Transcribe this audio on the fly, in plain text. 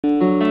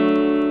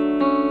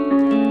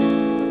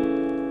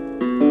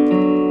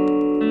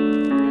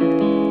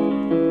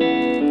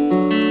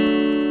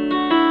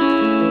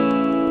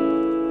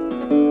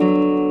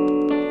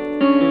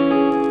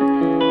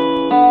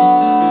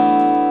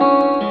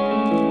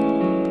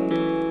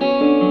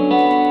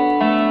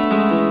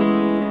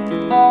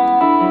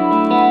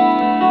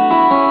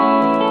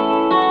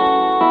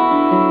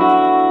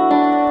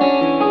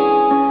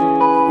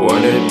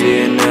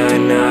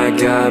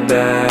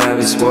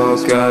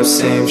up,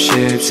 same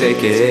ship,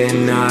 take it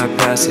in, I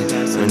pass it.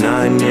 An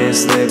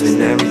honest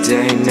living, every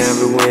day,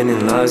 never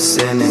winning, love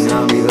sinning.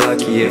 I'll be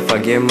lucky if I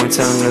get more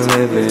time to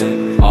live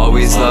it.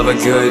 Always love a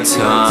good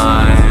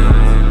time,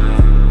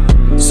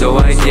 so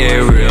I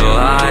get real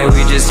high.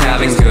 We just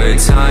having good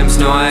times,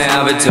 know I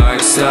have a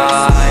dark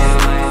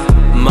side.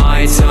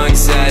 My tongue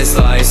says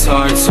life's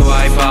hard, so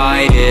I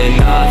bite it.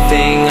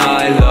 Nothing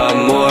I love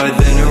more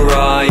than a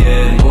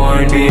riot.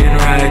 Born being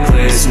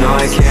reckless, no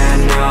I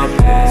can't help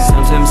it.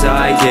 Sometimes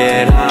I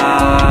get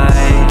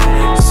high,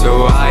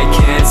 so I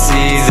can't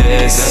see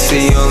this. That's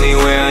the only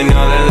way I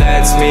know that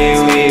lets me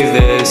leave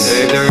this.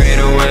 If there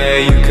ain't a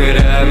way you could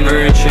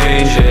ever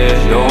change it.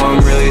 No, I'm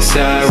really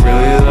sad,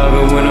 really love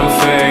it when I'm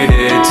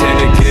faded. Tend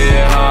to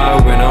get high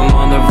when I'm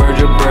on the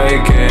verge of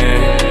breaking.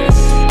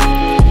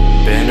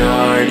 Been a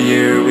hard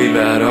year, we've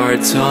had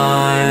hard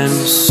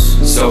times,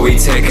 so we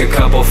take a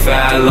couple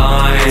fat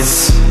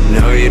lines.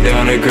 Know you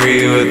don't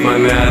agree with my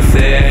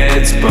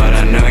methods, but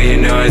I know you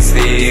know it's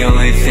the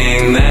only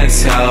thing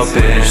that's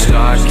helping. You're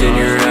stuck in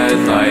your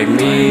head like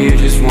me, you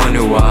just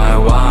wonder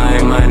why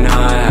am I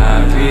not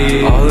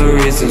happy? All the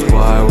reasons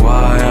why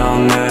I'll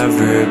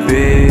never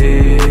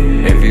be.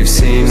 If you've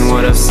seen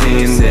what I've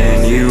seen,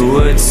 then you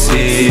would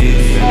see.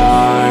 Been a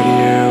hard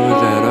year,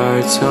 we've had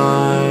hard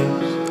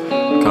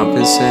times,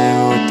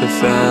 compensating with the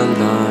fat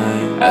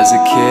line. As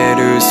a kid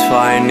who's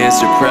fighting his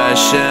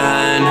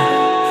depression,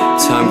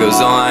 time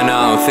goes on,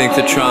 I don't think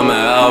the trauma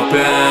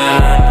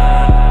helping.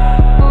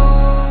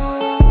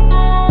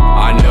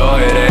 I know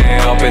it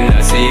ain't helping,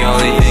 that's the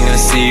only thing I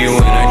see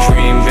when I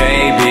dream,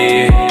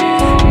 baby.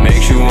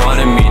 Makes you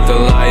wanna meet the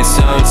light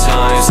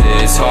sometimes.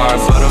 It's hard,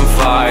 but I'm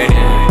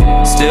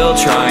fighting. Still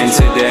trying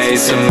today,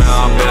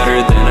 somehow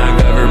better than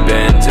I've ever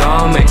been.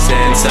 Don't make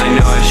sense, I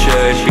know I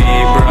should be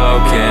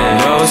broken.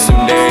 Know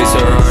some days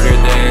are harder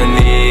than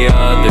the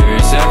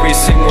others. Every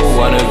single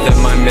one of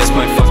them I miss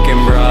my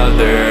fucking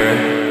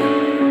brother.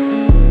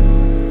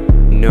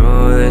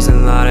 No, there's a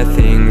lot of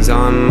things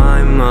on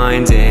my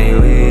mind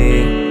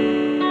daily,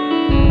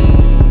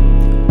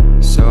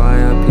 so I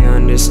hope you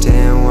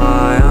understand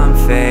why I'm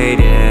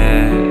faded.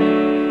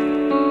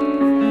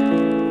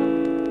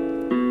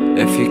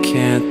 If you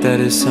can't, that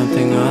is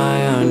something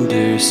I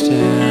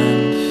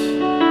understand.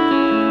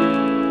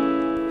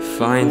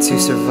 Fighting to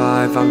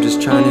survive, I'm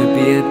just trying to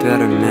be a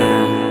better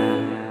man.